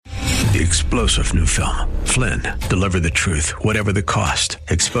The explosive new film, Flynn, deliver the truth, whatever the cost,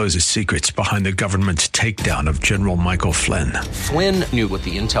 exposes secrets behind the government's takedown of General Michael Flynn. Flynn knew what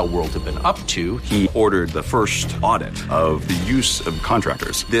the intel world had been up to. He ordered the first audit of the use of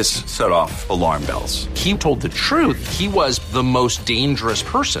contractors. This set off alarm bells. He told the truth. He was the most dangerous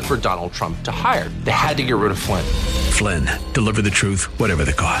person for Donald Trump to hire. They had to get rid of Flynn. Flynn, deliver the truth, whatever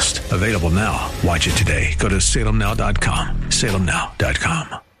the cost. Available now. Watch it today. Go to salemnow.com.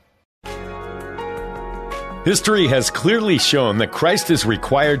 salemnow.com. History has clearly shown that Christ is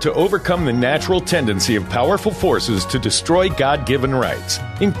required to overcome the natural tendency of powerful forces to destroy God-given rights,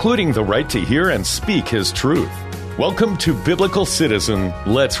 including the right to hear and speak His truth. Welcome to Biblical Citizen.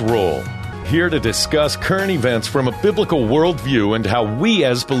 Let's roll. Here to discuss current events from a biblical worldview and how we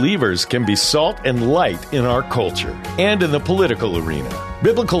as believers can be salt and light in our culture and in the political arena.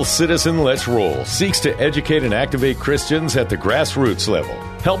 Biblical Citizen Let's Roll seeks to educate and activate Christians at the grassroots level,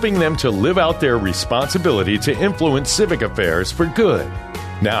 helping them to live out their responsibility to influence civic affairs for good.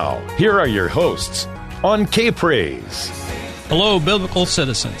 Now, here are your hosts on K-Praise. Hello, Biblical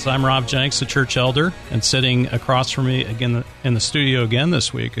Citizens. I'm Rob Jenks, a church elder, and sitting across from me again in the studio again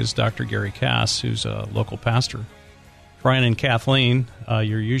this week is Dr. Gary Cass, who's a local pastor. Brian and Kathleen,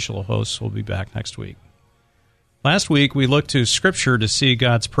 your usual hosts, will be back next week. Last week, we looked to Scripture to see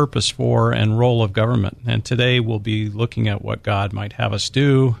God's purpose for and role of government, and today we'll be looking at what God might have us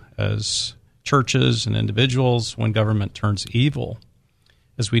do as churches and individuals when government turns evil.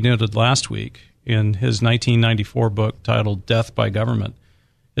 As we noted last week, in his 1994 book titled Death by Government,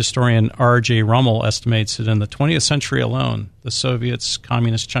 historian R.J. Rummel estimates that in the 20th century alone, the Soviets,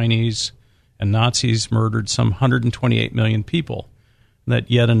 Communist Chinese, and Nazis murdered some 128 million people, and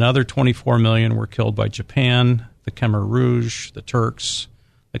that yet another 24 million were killed by Japan, the Khmer Rouge, the Turks,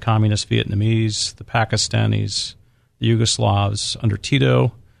 the Communist Vietnamese, the Pakistanis, the Yugoslavs under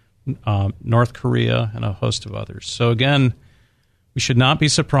Tito, North Korea, and a host of others. So again, we should not be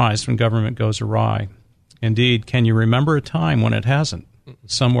surprised when government goes awry. Indeed, can you remember a time when it hasn't,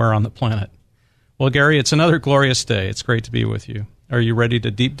 somewhere on the planet? Well, Gary, it's another glorious day. It's great to be with you. Are you ready to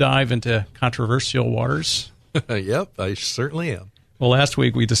deep dive into controversial waters? Yep, I certainly am. Well, last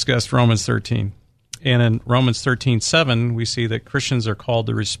week we discussed Romans 13. And in Romans 13:7, we see that Christians are called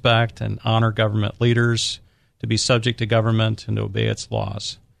to respect and honor government leaders, to be subject to government, and to obey its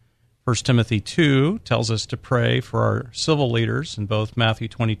laws. 1 Timothy 2 tells us to pray for our civil leaders, and both Matthew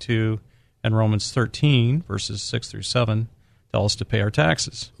 22 and Romans 13, verses 6 through 7, tell us to pay our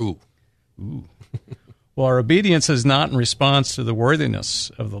taxes. Ooh. Well, our obedience is not in response to the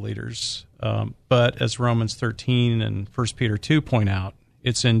worthiness of the leaders, but as Romans 13 and 1 Peter 2 point out,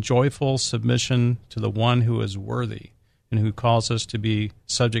 it's in joyful submission to the one who is worthy and who calls us to be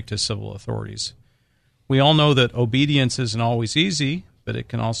subject to civil authorities. We all know that obedience isn't always easy, but it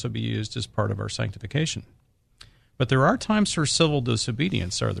can also be used as part of our sanctification. But there are times for civil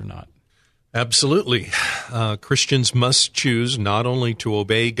disobedience, are there not? Absolutely. Christians must choose not only to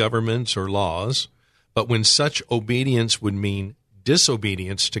obey governments or laws, but when such obedience would mean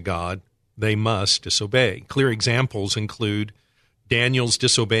disobedience to God, they must disobey. Clear examples include Daniel's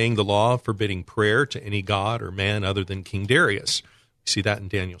disobeying the law forbidding prayer to any god or man other than King Darius. We see that in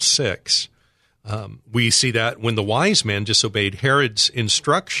Daniel 6. We see that when the wise men disobeyed Herod's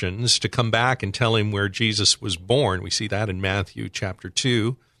instructions to come back and tell him where Jesus was born. We see that in Matthew chapter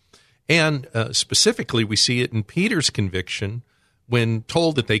 2. And specifically, we see it in Peter's conviction when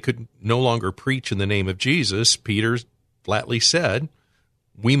told that they could no longer preach in the name of Jesus. Peter flatly said,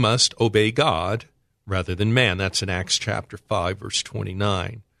 we must obey God rather than man. That's in Acts chapter 5, verse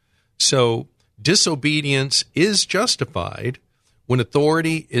 29. So disobedience is justified when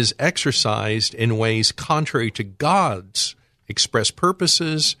authority is exercised in ways contrary to God's express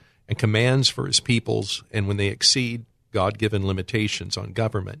purposes and commands for His peoples, and when they exceed God-given limitations on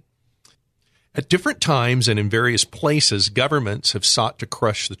government. At different times and in various places, governments have sought to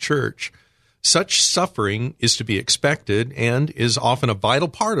crush the church. Such suffering is to be expected and is often a vital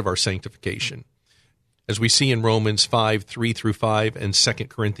part of our sanctification, as we see in Romans 5, 3 through 5, and 2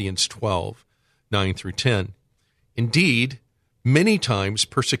 Corinthians 12, 9 through 10. Indeed, many times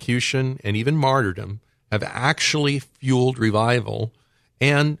persecution and even martyrdom have actually fueled revival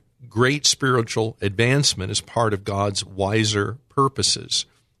and great spiritual advancement as part of God's wiser purposes.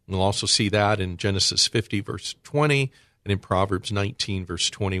 We'll also see that in Genesis 50, verse 20, and in Proverbs 19, verse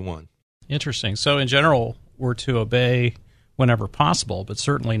 21. Interesting. So in general, we're to obey whenever possible, but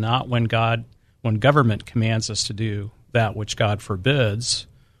certainly not when government commands us to do that which God forbids,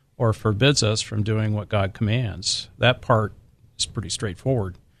 or forbids us from doing what God commands. That part is pretty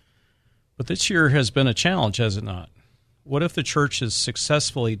straightforward. But this year has been a challenge, has it not? What if the church is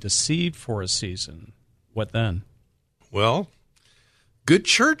successfully deceived for a season? What then? Well, good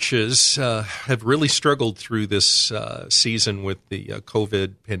churches have really struggled through this season with the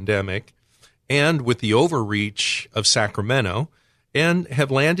COVID pandemic and with the overreach of Sacramento, and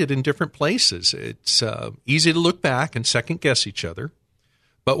have landed in different places. It's easy to look back and second-guess each other.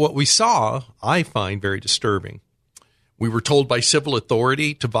 But what we saw, I find very disturbing. We were told by civil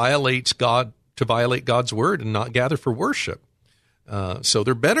authority to violate God's word and not gather for worship. So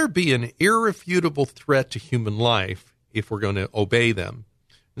there better be an irrefutable threat to human life if we're going to obey them.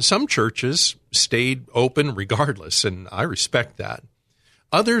 And some churches stayed open regardless, and I respect that.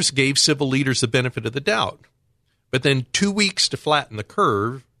 Others gave civil leaders the benefit of the doubt. But then 2 weeks to flatten the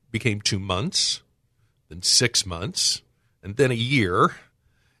curve became 2 months, then 6 months, and then a year,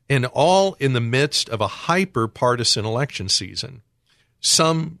 and all in the midst of a hyper-partisan election season.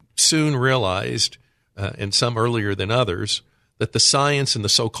 Some soon realized, and some earlier than others, that the science and the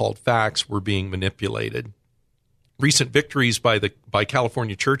so-called facts were being manipulated. Recent victories by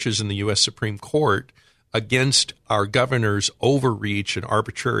California churches in the U.S. Supreme Court against our governor's overreach and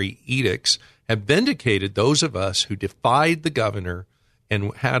arbitrary edicts have vindicated those of us who defied the governor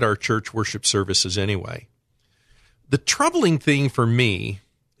and had our church worship services anyway. The troubling thing for me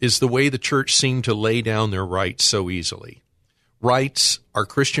is the way the church seemed to lay down their rights so easily. Rights our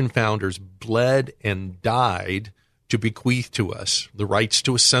Christian founders bled and died to bequeath to us, the rights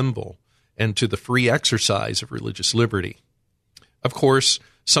to assemble and to the free exercise of religious liberty. Of course,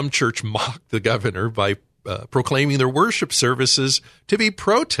 some church mocked the governor by proclaiming their worship services to be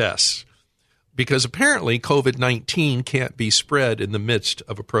protests, because apparently COVID-19 can't be spread in the midst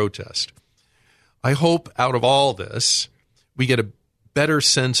of a protest. I hope out of all this, we get a better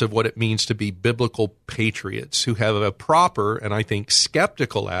sense of what it means to be biblical patriots who have a proper and I think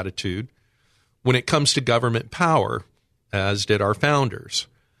skeptical attitude when it comes to government power, as did our founders.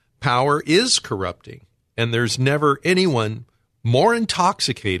 Power is corrupting, and there's never anyone more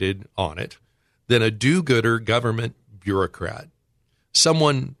intoxicated on it than a do-gooder government bureaucrat.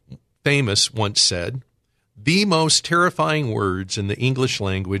 Someone famous once said, "The most terrifying words in the English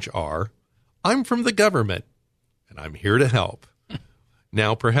language are, 'I'm from the government, and I'm here to help.'"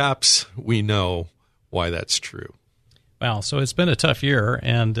 Now, perhaps we know why that's true. Wow, so it's been a tough year,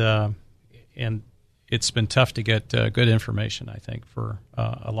 and it's been tough to get good information, I think, for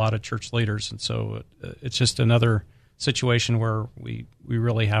a lot of church leaders. And so it's just another situation where we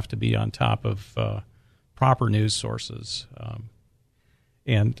really have to be on top of proper news sources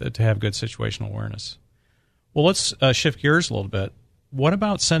and to have good situational awareness. Well, let's shift gears a little bit. What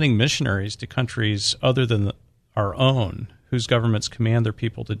about sending missionaries to countries other than our own, whose governments command their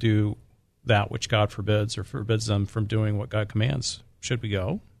people to do that which God forbids or forbids them from doing what God commands? Should we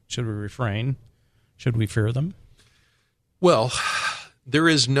go? Should we refrain? Should we fear them? Well, there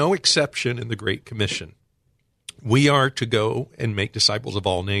is no exception in the Great Commission. We are to go and make disciples of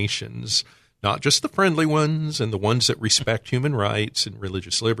all nations, not just the friendly ones and the ones that respect human rights and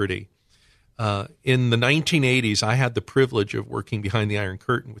religious liberty. In the 1980s, I had the privilege of working behind the Iron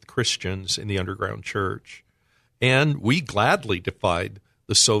Curtain with Christians in the underground church, and we gladly defied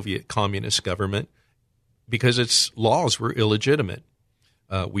the Soviet communist government because its laws were illegitimate.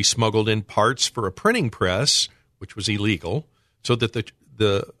 We smuggled in parts for a printing press, which was illegal, so that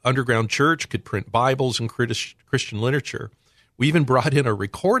the underground church could print Bibles and Christian literature. We even brought in a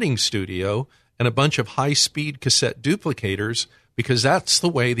recording studio and a bunch of high-speed cassette duplicators because that's the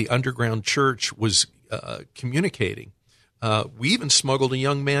way the underground church was communicating. We even smuggled a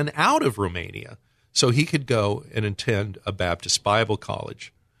young man out of Romania so he could go and attend a Baptist Bible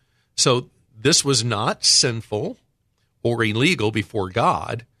college. So this was not sinful or illegal before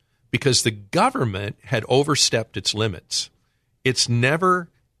God because the government had overstepped its limits. It's never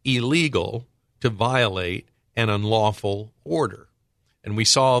illegal to violate an unlawful order. And we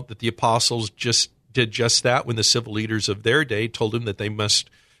saw that the apostles did just that when the civil leaders of their day told them that they must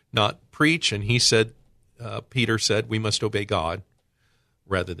not preach. And Peter said, we must obey God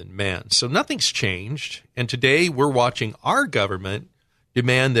rather than man. So nothing's changed. And today we're watching our government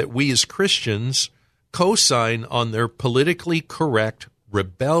demand that we as Christians co-sign on their politically correct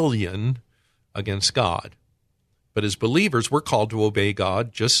rebellion against God. But as believers, we're called to obey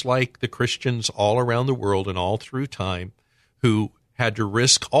God, just like the Christians all around the world and all through time who had to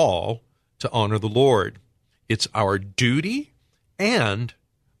risk all to honor the Lord. It's our duty and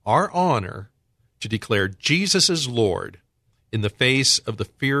our honor to declare Jesus as Lord in the face of the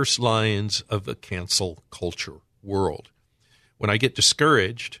fierce lions of the cancel culture world. When I get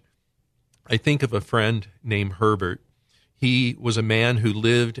discouraged, I think of a friend named Herbert. He was a man who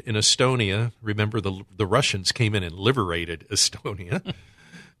lived in Estonia. Remember, the Russians came in and liberated Estonia.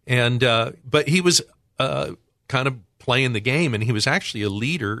 But he was kind of playing the game, and he was actually a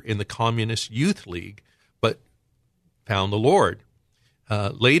leader in the Communist Youth League, but found the Lord.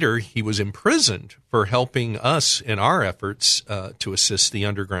 Later, he was imprisoned for helping us in our efforts to assist the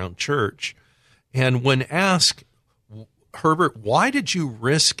underground church. And when asked, Herbert, why did you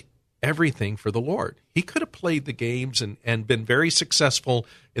risk everything for the Lord? He could have played the games and been very successful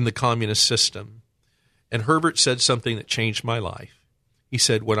in the communist system. And Herbert said something that changed my life. He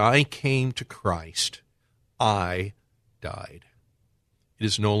said, when I came to Christ, I died. It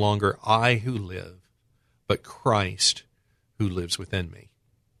is no longer I who live, but Christ who lives within me.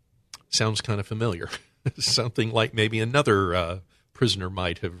 Sounds kind of familiar. Something like maybe another prisoner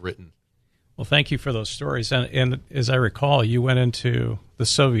might have written. Well, thank you for those stories. And as I recall, you went into the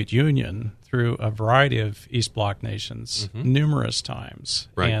Soviet Union through a variety of East Bloc nations numerous times,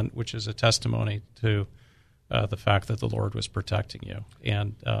 right. And which is a testimony to the fact that the Lord was protecting you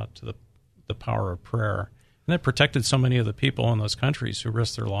and to the power of prayer. And that protected so many of the people in those countries who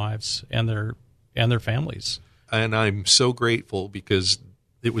risked their lives and their families. And I'm so grateful because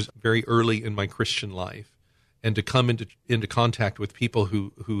it was very early in my Christian life. And to come into contact with people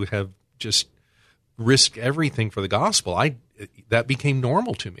who have just risked everything for the gospel, that became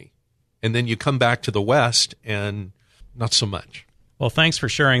normal to me. And then you come back to the West and not so much. Well, thanks for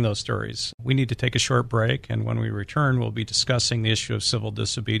sharing those stories. We need to take a short break, and when we return, we'll be discussing the issue of civil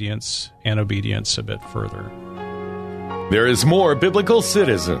disobedience and obedience a bit further. There is more Biblical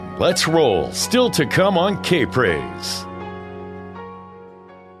Citizen. Let's roll. Still to come on K-Praise.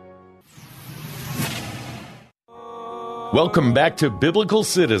 Welcome back to Biblical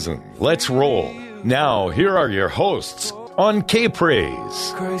Citizen. Let's roll. Now, here are your hosts on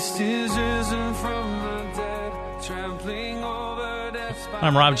K-Praise.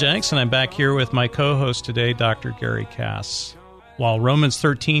 I'm Rob Jenks, and I'm back here with my co-host today, Dr. Gary Cass. While Romans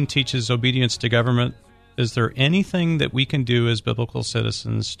 13 teaches obedience to government, is there anything that we can do as biblical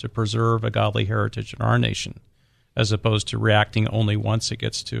citizens to preserve a godly heritage in our nation, as opposed to reacting only once it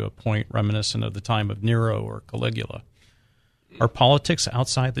gets to a point reminiscent of the time of Nero or Caligula? Are politics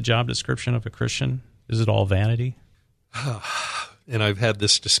outside the job description of a Christian? Is it all vanity? And I've had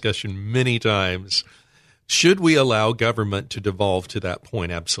this discussion many times. Should we allow government to devolve to that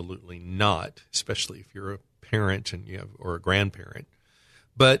point? Absolutely not, especially if you're a parent or a grandparent.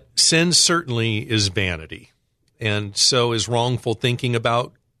 But sin certainly is vanity, and so is wrongful thinking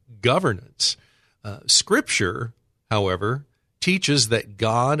about governance. Scripture, however, teaches that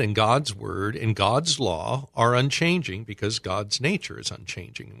God and God's word and God's law are unchanging because God's nature is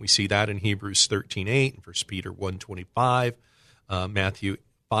unchanging. And we see that in Hebrews 13:8, and 1 Peter 1:25, Matthew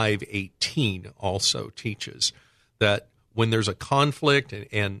 5:18 also teaches that when there's a conflict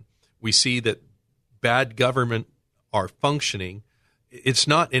and we see that bad government are functioning, it's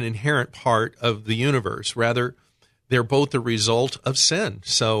not an inherent part of the universe. Rather, they're both a result of sin.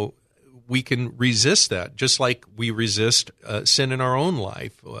 So we can resist that, just like we resist sin in our own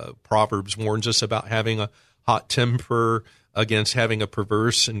life. Proverbs warns us about having a hot temper against having a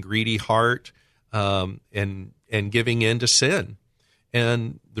perverse and greedy heart, and giving in to sin.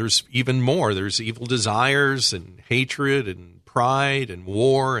 And there's even more. There's evil desires and hatred and pride and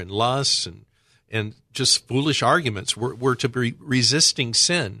war and lust and just foolish arguments. We're to be resisting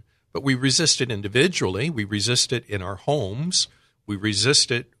sin, but we resist it individually. We resist it in our homes. We resist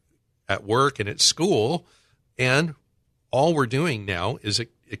it at work and at school, and all we're doing now is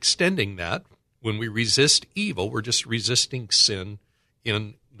extending that. When we resist evil, we're just resisting sin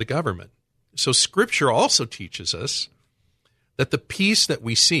in the government. So Scripture also teaches us that the peace that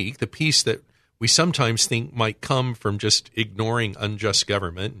we seek, the peace that we sometimes think might come from just ignoring unjust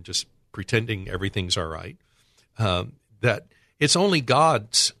government and just pretending everything's all right, that it's only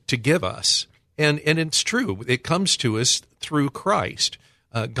God's to give us. And it's true. It comes to us through Christ.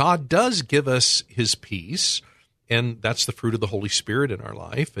 God does give us his peace, and that's the fruit of the Holy Spirit in our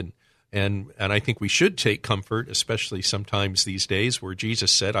life. And I think we should take comfort, especially sometimes these days where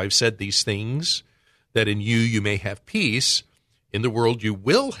Jesus said, I've said these things that in you may have peace. In the world you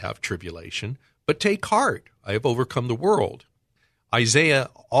will have tribulation, but take heart, I have overcome the world. Isaiah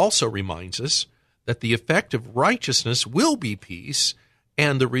also reminds us that the effect of righteousness will be peace,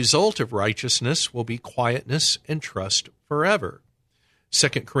 and the result of righteousness will be quietness and trust forever.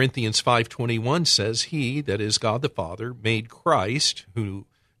 2 Corinthians 5:21 says, He, that is God the Father, made Christ, who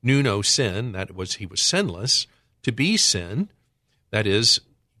knew no sin, that was, he was sinless, to be sin, that is,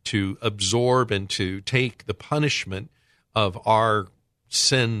 to absorb and to take the punishment of our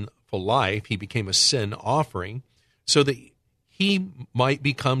sinful life. He became a sin offering, so that he might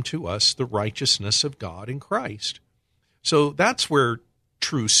become to us the righteousness of God in Christ. So that's where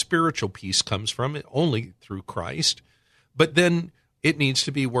true spiritual peace comes from, only through Christ. But then it needs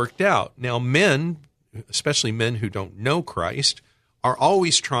to be worked out. Now, men, especially men who don't know Christ, are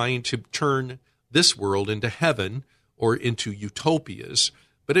always trying to turn this world into heaven or into utopias,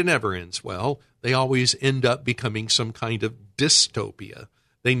 but it never ends well. They always end up becoming some kind of dystopia.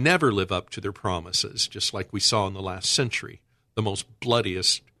 They never live up to their promises, just like we saw in the last century, the most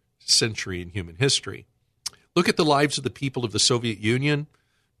bloodiest century in human history. Look at the lives of the people of the Soviet Union,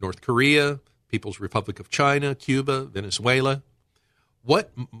 North Korea, People's Republic of China, Cuba, Venezuela.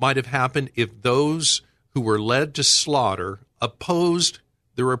 What might have happened if those who were led to slaughter opposed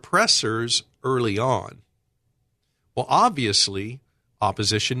their oppressors early on? Well, obviously,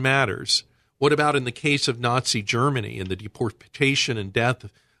 opposition matters. What about in the case of Nazi Germany and the deportation and death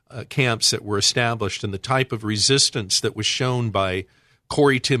camps that were established and the type of resistance that was shown by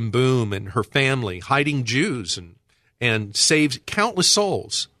Corrie ten Boom and her family, hiding Jews and saved countless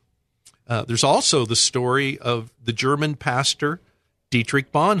souls? There's also the story of the German pastor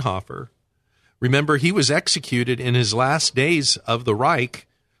Dietrich Bonhoeffer. Remember, he was executed in his last days of the Reich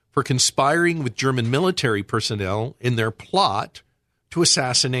for conspiring with German military personnel in their plot to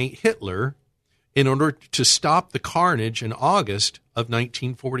assassinate Hitler in order to stop the carnage in August of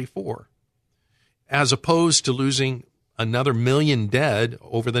 1944, as opposed to losing another 1 million dead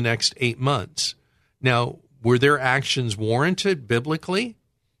over the next 8 months. Now, were their actions warranted biblically?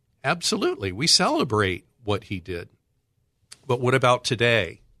 Absolutely. We celebrate what he did. But what about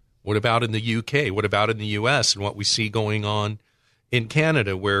today? What about in the UK? What about in the US and what we see going on in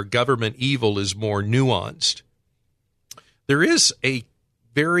Canada, where government evil is more nuanced? There is a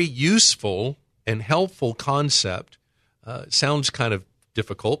very useful and helpful concept. It sounds kind of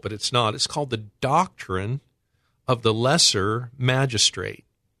difficult, but it's not. It's called the doctrine of the lesser magistrate.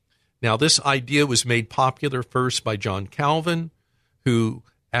 Now, this idea was made popular first by John Calvin, who,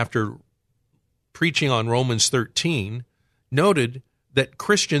 after preaching on Romans 13, noted that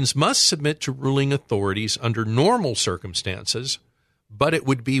Christians must submit to ruling authorities under normal circumstances, but it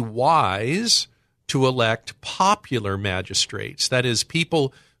would be wise to elect popular magistrates, that is,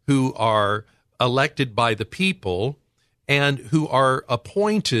 people who are elected by the people and who are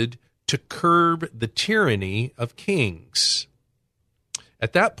appointed to curb the tyranny of kings.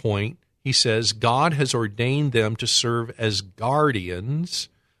 At that point, he says, God has ordained them to serve as guardians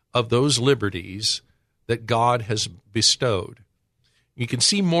of those liberties that God has bestowed. You can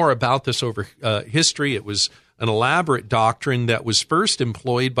see more about this over history. It was an elaborate doctrine that was first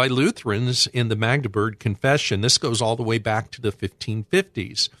employed by Lutherans in the Magdeburg Confession. This goes all the way back to the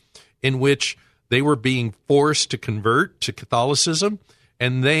 1550s, in which they were being forced to convert to Catholicism,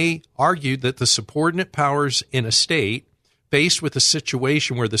 and they argued that the subordinate powers in a state, faced with a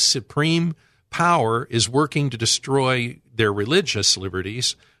situation where the supreme power is working to destroy their religious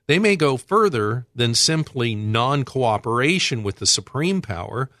liberties, they may go further than simply non-cooperation with the supreme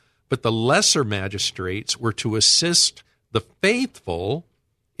power, but the lesser magistrates were to assist the faithful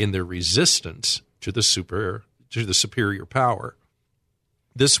in their resistance to the superior power.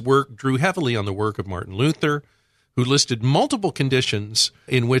 This work drew heavily on the work of Martin Luther, who listed multiple conditions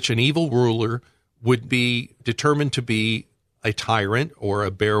in which an evil ruler would be determined to be a tyrant or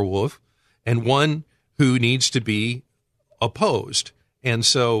a beowulf, and one who needs to be opposed. And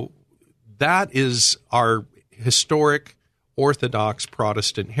so that is our historic Orthodox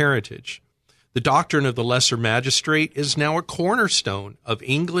Protestant heritage. The doctrine of the lesser magistrate is now a cornerstone of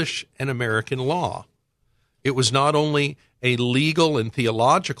English and American law. It was not only a legal and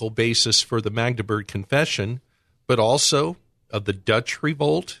theological basis for the Magdeburg Confession, but also of the Dutch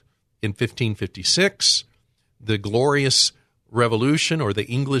Revolt in 1556, the Glorious Revolution or the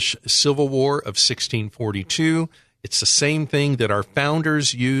English Civil War of 1642. It's the same thing that our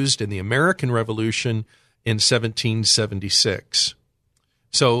founders used in the American Revolution in 1776.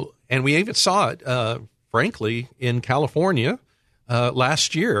 So, and we even saw it, frankly, in California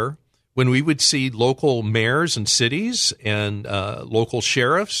last year, when we would see local mayors and cities and local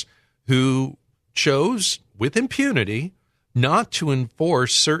sheriffs who chose, with impunity, not to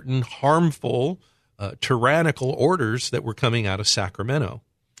enforce certain harmful, tyrannical orders that were coming out of Sacramento.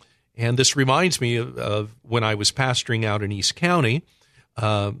 And this reminds me of when I was pastoring out in East County.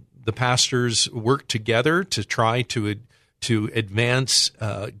 The pastors worked together to try to advance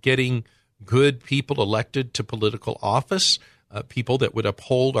getting good people elected to political office, people that would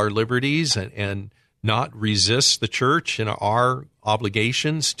uphold our liberties and not resist the church and our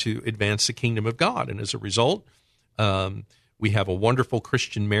obligations to advance the kingdom of God. And as a result, we have a wonderful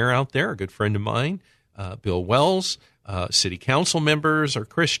Christian mayor out there, a good friend of mine, Bill Wells. City council members are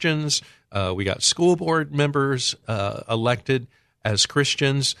Christians. We got school board members elected as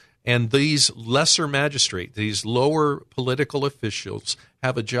Christians. And these lesser magistrates, these lower political officials,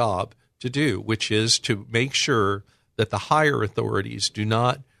 have a job to do, which is to make sure that the higher authorities do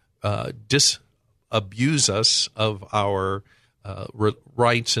not disabuse us of our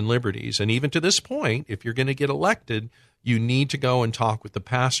rights and liberties. And even to this point, if you're going to get elected, you need to go and talk with the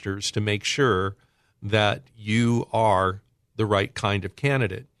pastors to make sure that you are the right kind of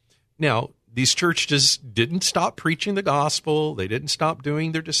candidate. Now, these churches didn't stop preaching the gospel. They didn't stop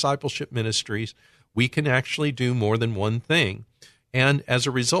doing their discipleship ministries. We can actually do more than one thing. And as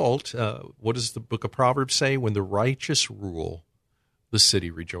a result, what does the book of Proverbs say? When the righteous rule, the city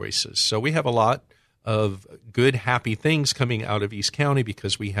rejoices. So we have a lot of good, happy things coming out of East County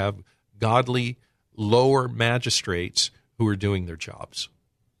because we have godly, lower magistrates who are doing their jobs.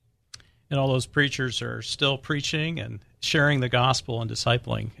 And all those preachers are still preaching and sharing the gospel and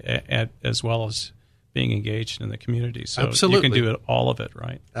discipling, as well as being engaged in the community. So Absolutely. You can do all of it,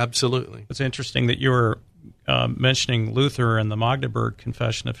 right? Absolutely. It's interesting that you were mentioning Luther and the Magdeburg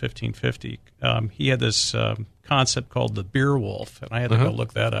Confession of 1550. He had this concept called the beer wolf, and I had to go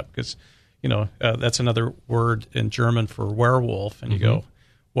look that up because, that's another word in German for werewolf. And you go,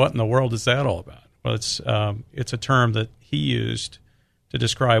 what in the world is that all about? Well, it's a term that he used to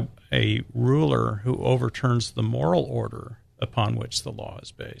describe a ruler who overturns the moral order upon which the law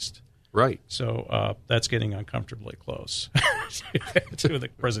is based. Right. So that's getting uncomfortably close to the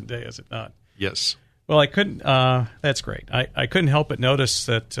present day, is it not? Yes. Well, I couldn't. That's great. I couldn't help but notice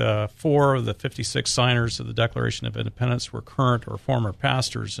that 4 of the 56 signers of the Declaration of Independence were current or former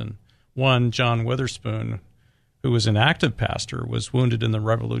pastors, and one, John Witherspoon, who was an active pastor, was wounded in the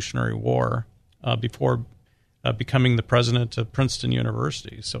Revolutionary War before becoming the president of Princeton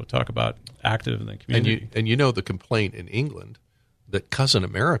University. So talk about active in the community. And you know the complaint in England that Cousin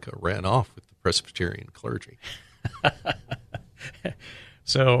America ran off with the Presbyterian clergy.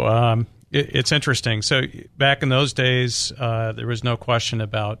 So it's interesting. So back in those days, there was no question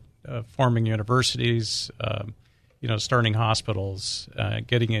about forming universities, starting hospitals,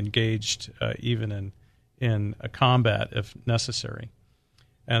 getting engaged even in a combat if necessary.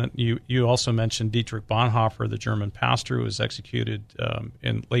 And you also mentioned Dietrich Bonhoeffer, the German pastor who was executed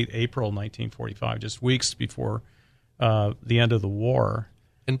in late April 1945, just weeks before the end of the war.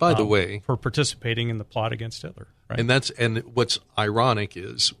 And by the way, for participating in the plot against Hitler. Right? And what's ironic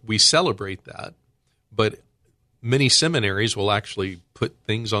is we celebrate that, but many seminaries will actually put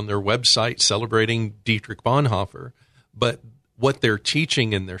things on their website celebrating Dietrich Bonhoeffer, but what they're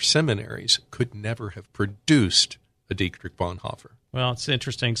teaching in their seminaries could never have produced a Dietrich Bonhoeffer. Well, it's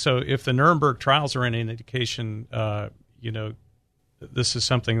interesting. So if the Nuremberg trials are any indication, this is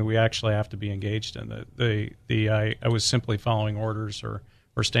something that we actually have to be engaged in. I was simply following orders or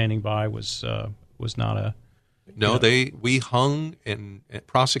standing by was not a... No, we hung and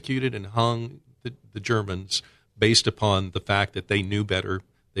prosecuted and hung the Germans based upon the fact that they knew better.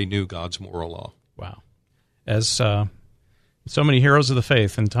 They knew God's moral law. Wow. As so many heroes of the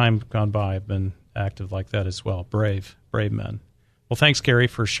faith in time gone by have been active like that as well. Brave men. Well, thanks, Gary,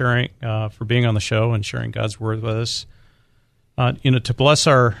 for sharing, for being on the show and sharing God's word with us. To bless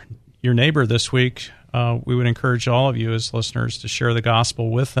your neighbor this week, we would encourage all of you as listeners to share the gospel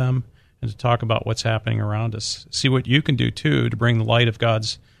with them and to talk about what's happening around us. See what you can do, too, to bring the light of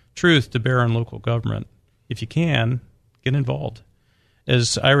God's truth to bear on local government. If you can, get involved.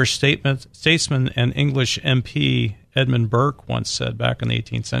 As Irish statesman and English MP Edmund Burke once said back in the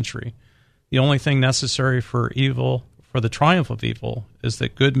 18th century, the only thing necessary for the triumph of evil, is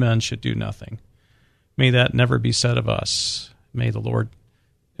that good men should do nothing. May that never be said of us. May the Lord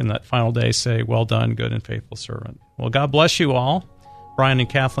in that final day say, well done, good and faithful servant. Well, God bless you all. Brian and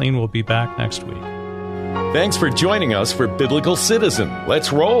Kathleen will be back next week. Thanks for joining us for Biblical Citizen.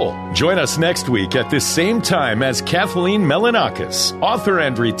 Let's roll. Join us next week at this same time as Kathleen Melanakis, author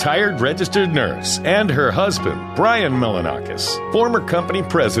and retired registered nurse, and her husband, Brian Melanakis, former company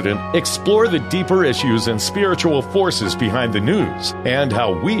president, explore the deeper issues and spiritual forces behind the news and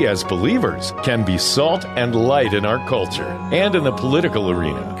how we as believers can be salt and light in our culture and in the political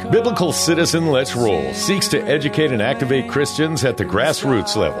arena. Biblical Citizen Let's Roll seeks to educate and activate Christians at the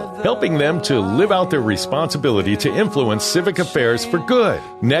grassroots level, helping them to live out their responsibility to influence civic affairs for good.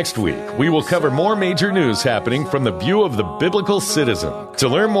 Next week, we will cover more major news happening from the view of the biblical citizen. To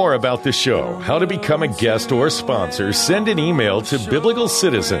learn more about the show, how to become a guest or sponsor, send an email to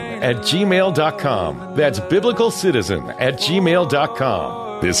biblicalcitizen@gmail.com. That's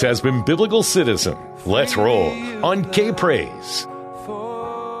biblicalcitizen@gmail.com. This has been Biblical Citizen. Let's roll on K-Praise.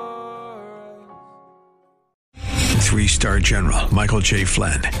 3-star general Michael J.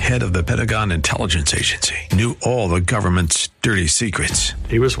 Flynn, head of the Pentagon Intelligence Agency, knew all the government's dirty secrets.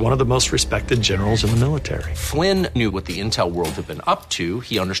 He was one of the most respected generals in the military. Flynn knew what the intel world had been up to.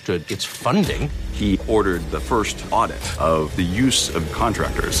 He understood its funding. He ordered the first audit of the use of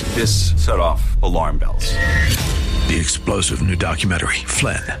contractors. This set off alarm bells. The explosive new documentary,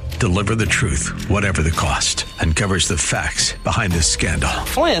 Flynn, Deliver the Truth, Whatever the Cost, uncovers the facts behind this scandal.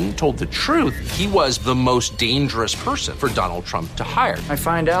 Flynn told the truth. He was the most dangerous person for Donald Trump to hire. I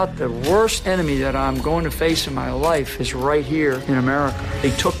find out the worst enemy that I'm going to face in my life is right here in America.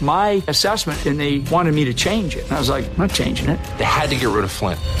 They took my assessment and they wanted me to change it. And I was like, I'm not changing it. They had to get rid of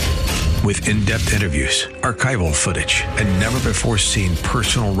Flynn. With in-depth interviews, archival footage, and never-before-seen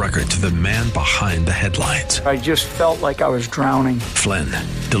personal records of the man behind the headlines. I just felt like I was drowning. Flynn,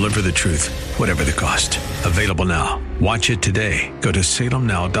 Deliver the Truth, Whatever the Cost. Available now. Watch it today. Go to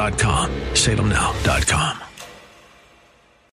salemnow.com. salemnow.com.